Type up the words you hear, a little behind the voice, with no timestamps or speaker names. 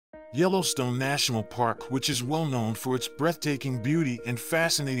Yellowstone National Park, which is well known for its breathtaking beauty and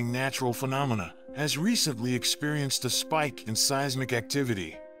fascinating natural phenomena, has recently experienced a spike in seismic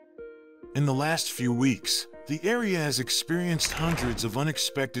activity. In the last few weeks, the area has experienced hundreds of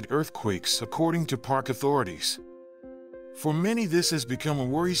unexpected earthquakes, according to park authorities. For many, this has become a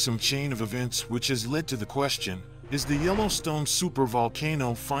worrisome chain of events, which has led to the question, is the Yellowstone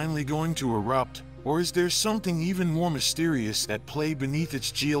supervolcano finally going to erupt, or is there something even more mysterious at play beneath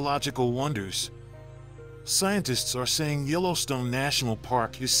its geological wonders? Scientists are saying Yellowstone National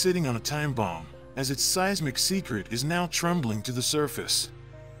Park is sitting on a time bomb, as its seismic secret is now trembling to the surface.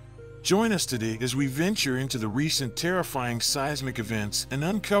 Join us today as we venture into the recent terrifying seismic events and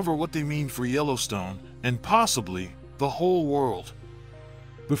uncover what they mean for Yellowstone, and possibly the whole world.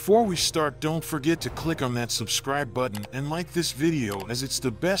 Before we start, don't forget to click on that subscribe button and like this video, as it's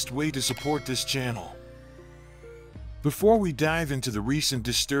the best way to support this channel. Before we dive into the recent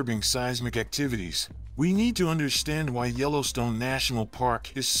disturbing seismic activities, we need to understand why Yellowstone National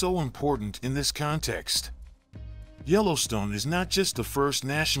Park is so important in this context. Yellowstone is not just the first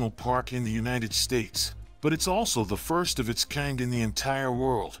national park in the United States, but it's also the first of its kind in the entire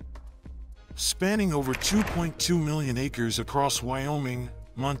world. Spanning over 2.2 million acres across Wyoming,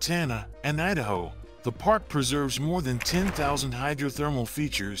 Montana, and Idaho, the park preserves more than 10,000 hydrothermal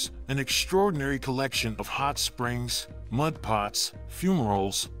features, an extraordinary collection of hot springs, mud pots,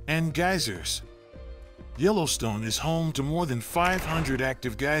 fumaroles, and geysers. Yellowstone is home to more than 500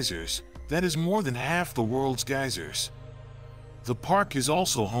 active geysers. That is more than half the world's geysers. The park is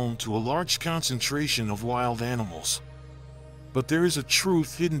also home to a large concentration of wild animals. But there is a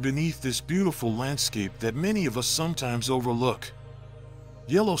truth hidden beneath this beautiful landscape that many of us sometimes overlook.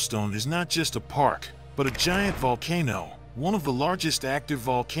 Yellowstone is not just a park, but a giant volcano, one of the largest active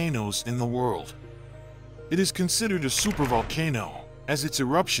volcanoes in the world. It is considered a supervolcano, as its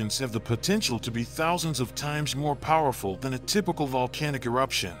eruptions have the potential to be thousands of times more powerful than a typical volcanic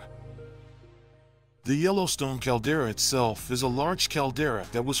eruption. The Yellowstone caldera itself is a large caldera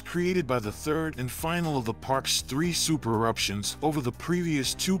that was created by the third and final of the park's three super eruptions over the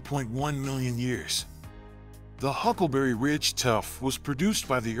previous 2.1 million years. The Huckleberry Ridge tuff was produced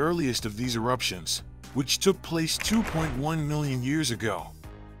by the earliest of these eruptions, which took place 2.1 million years ago.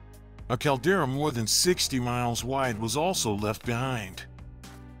 A caldera more than 60 miles wide was also left behind.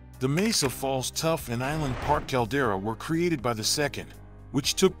 The Mesa Falls Tuff and Island Park caldera were created by the second,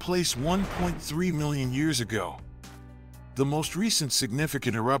 which took place 1.3 million years ago. The most recent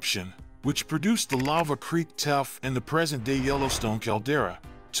significant eruption, which produced the Lava Creek Tuff and the present-day Yellowstone caldera,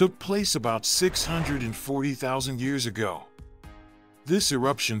 took place about 640,000 years ago. This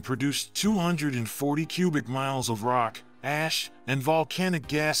eruption produced 240 cubic miles of rock, ash, and volcanic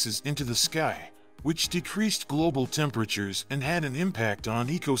gases into the sky, which decreased global temperatures and had an impact on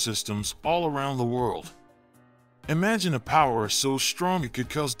ecosystems all around the world. Imagine a power so strong it could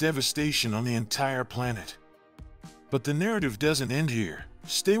cause devastation on the entire planet. But the narrative doesn't end here.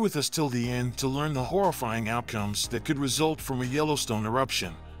 Stay with us till the end to learn the horrifying outcomes that could result from a Yellowstone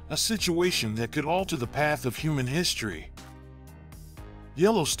eruption, a situation that could alter the path of human history.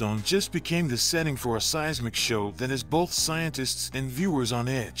 Yellowstone just became the setting for a seismic show that has both scientists and viewers on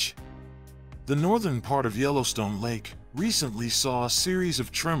edge. The northern part of Yellowstone Lake recently saw a series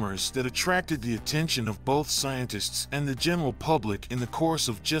of tremors that attracted the attention of both scientists and the general public in the course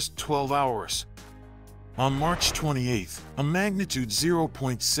of just 12 hours. On March 28th, a magnitude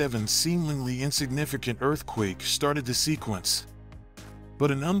 0.7 seemingly insignificant earthquake started the sequence.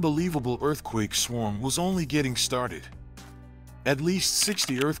 But an unbelievable earthquake swarm was only getting started. At least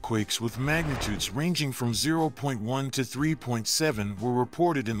 60 earthquakes with magnitudes ranging from 0.1 to 3.7 were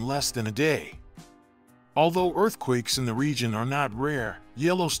reported in less than a day. Although earthquakes in the region are not rare,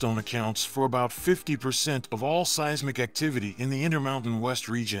 Yellowstone accounts for about 50% of all seismic activity in the Intermountain West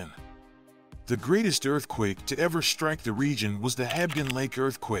region. The greatest earthquake to ever strike the region was the Hebgen Lake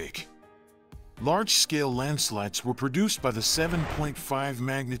earthquake. Large-scale landslides were produced by the 7.5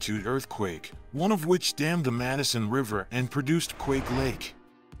 magnitude earthquake, one of which dammed the Madison River and produced Quake Lake.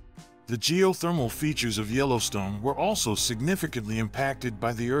 The geothermal features of Yellowstone were also significantly impacted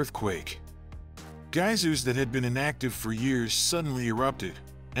by the earthquake. Geysers that had been inactive for years suddenly erupted,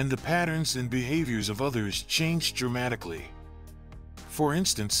 and the patterns and behaviors of others changed dramatically. For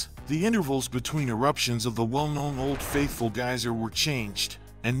instance, the intervals between eruptions of the well-known Old Faithful geyser were changed,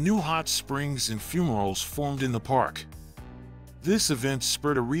 and new hot springs and fumaroles formed in the park. This event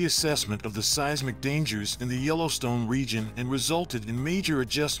spurred a reassessment of the seismic dangers in the Yellowstone region and resulted in major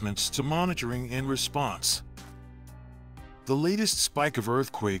adjustments to monitoring and response. The latest spike of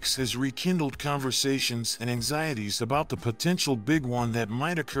earthquakes has rekindled conversations and anxieties about the potential big one that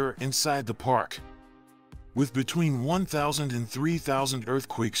might occur inside the park. With between 1,000 and 3,000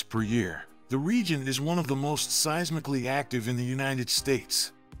 earthquakes per year, the region is one of the most seismically active in the United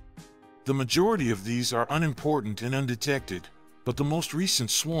States. The majority of these are unimportant and undetected, but the most recent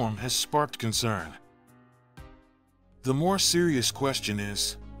swarm has sparked concern. The more serious question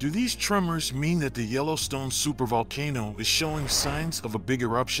is, do these tremors mean that the Yellowstone supervolcano is showing signs of a big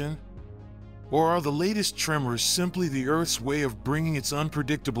eruption? Or are the latest tremors simply the Earth's way of bringing its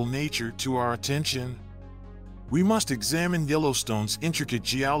unpredictable nature to our attention? We must examine Yellowstone's intricate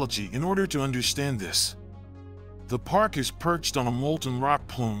geology in order to understand this. The park is perched on a molten rock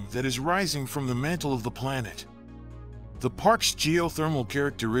plume that is rising from the mantle of the planet. The park's geothermal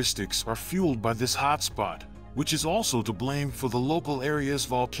characteristics are fueled by this hotspot, which is also to blame for the local area's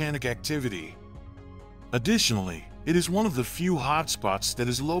volcanic activity. Additionally, it is one of the few hotspots that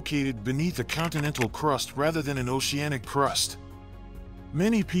is located beneath a continental crust rather than an oceanic crust.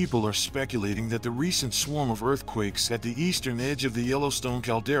 Many people are speculating that the recent swarm of earthquakes at the eastern edge of the Yellowstone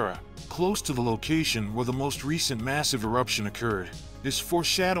caldera, close to the location where the most recent massive eruption occurred, is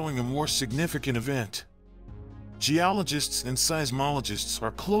foreshadowing a more significant event. Geologists and seismologists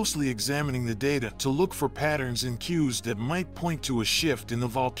are closely examining the data to look for patterns and cues that might point to a shift in the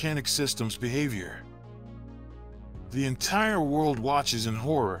volcanic system's behavior. The entire world watches in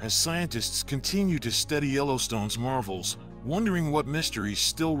horror as scientists continue to study Yellowstone's marvels, wondering what mysteries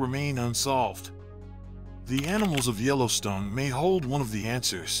still remain unsolved. The animals of Yellowstone may hold one of the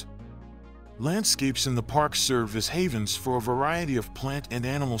answers. Landscapes in the park serve as havens for a variety of plant and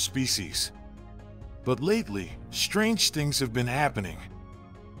animal species. But lately, strange things have been happening.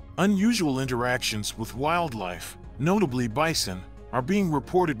 Unusual interactions with wildlife, notably bison, are being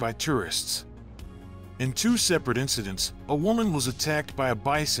reported by tourists. In two separate incidents, a woman was attacked by a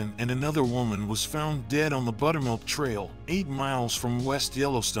bison and another woman was found dead on the Buttermilk Trail, 8 miles from West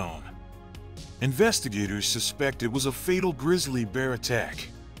Yellowstone. Investigators suspect it was a fatal grizzly bear attack.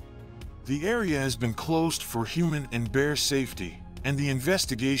 The area has been closed for human and bear safety, and the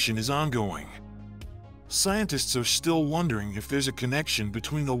investigation is ongoing. Scientists are still wondering if there's a connection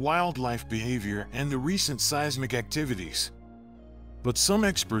between the wildlife behavior and the recent seismic activities. But some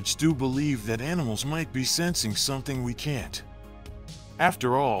experts do believe that animals might be sensing something we can't.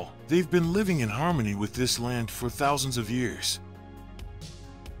 After all, they've been living in harmony with this land for thousands of years.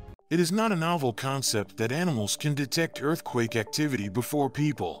 It is not a novel concept that animals can detect earthquake activity before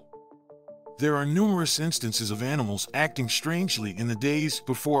people. There are numerous instances of animals acting strangely in the days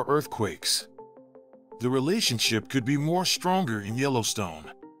before earthquakes. The relationship could be more stronger in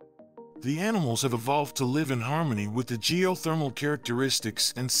Yellowstone. The animals have evolved to live in harmony with the geothermal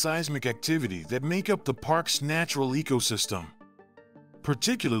characteristics and seismic activity that make up the park's natural ecosystem.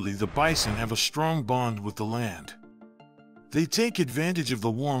 Particularly the bison have a strong bond with the land. They take advantage of the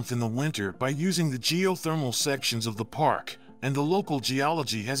warmth in the winter by using the geothermal sections of the park, and the local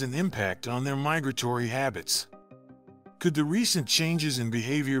geology has an impact on their migratory habits. Could the recent changes in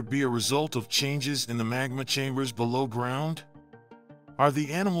behavior be a result of changes in the magma chambers below ground? Are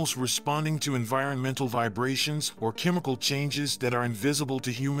the animals responding to environmental vibrations or chemical changes that are invisible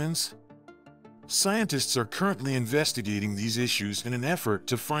to humans? Scientists are currently investigating these issues in an effort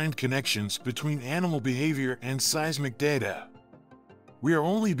to find connections between animal behavior and seismic data. We are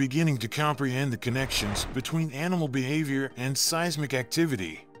only beginning to comprehend the connections between animal behavior and seismic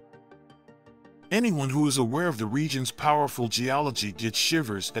activity. Anyone who is aware of the region's powerful geology gets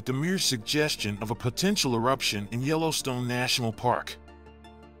shivers at the mere suggestion of a potential eruption in Yellowstone National Park.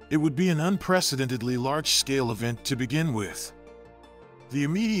 It would be an unprecedentedly large-scale event to begin with. The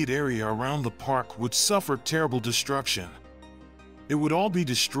immediate area around the park would suffer terrible destruction. It would all be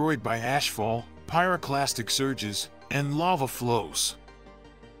destroyed by ashfall, pyroclastic surges, and lava flows.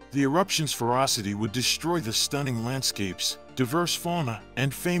 The eruption's ferocity would destroy the stunning landscapes, diverse fauna,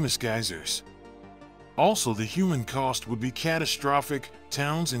 and famous geysers. Also, the human cost would be catastrophic.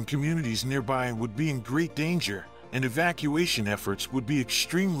 Towns and communities nearby would be in great danger, and evacuation efforts would be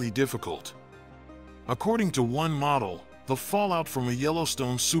extremely difficult. According to one model, the fallout from a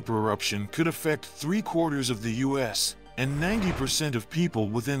Yellowstone supereruption could affect 3/4 of the U.S., and 90% of people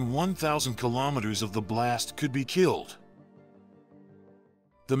within 1,000 kilometers of the blast could be killed.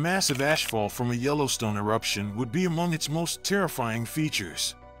 The massive ashfall from a Yellowstone eruption would be among its most terrifying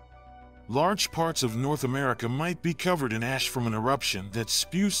features. Large parts of North America might be covered in ash from an eruption that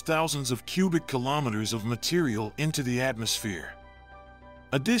spews thousands of cubic kilometers of material into the atmosphere.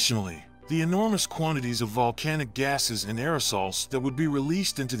 Additionally, The enormous quantities of volcanic gases and aerosols that would be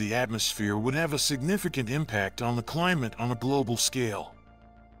released into the atmosphere would have a significant impact on the climate on a global scale.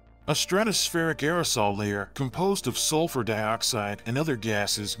 A stratospheric aerosol layer composed of sulfur dioxide and other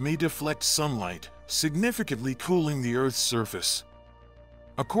gases may deflect sunlight, significantly cooling the Earth's surface.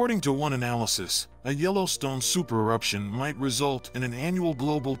 According to one analysis, a Yellowstone supereruption might result in an annual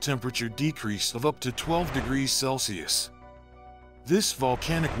global temperature decrease of up to 12 degrees Celsius. This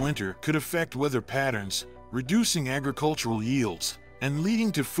volcanic winter could affect weather patterns, reducing agricultural yields, and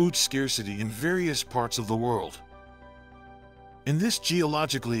leading to food scarcity in various parts of the world. In this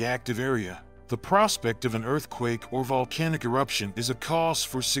geologically active area, the prospect of an earthquake or volcanic eruption is a cause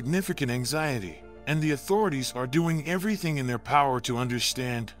for significant anxiety, and the authorities are doing everything in their power to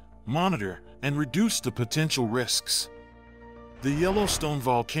understand, monitor, and reduce the potential risks. The Yellowstone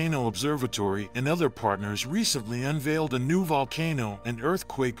Volcano Observatory and other partners recently unveiled a new volcano and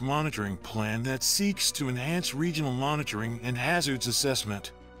earthquake monitoring plan that seeks to enhance regional monitoring and hazards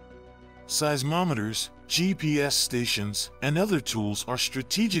assessment. Seismometers, GPS stations, and other tools are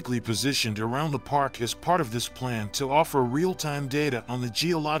strategically positioned around the park as part of this plan to offer real-time data on the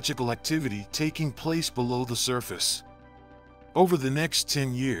geological activity taking place below the surface. Over the next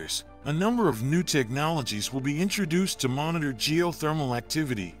 10 years, a number of new technologies will be introduced to monitor geothermal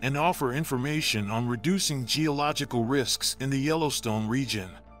activity and offer information on reducing geological risks in the Yellowstone region.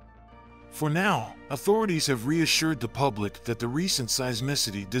 For now, authorities have reassured the public that the recent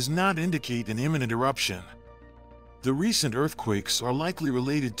seismicity does not indicate an imminent eruption. The recent earthquakes are likely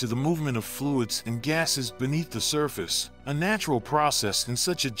related to the movement of fluids and gases beneath the surface, a natural process in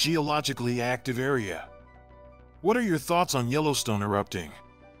such a geologically active area. What are your thoughts on Yellowstone erupting?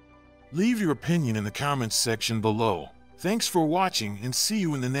 Leave your opinion in the comments section below. Thanks for watching and see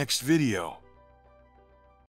you in the next video.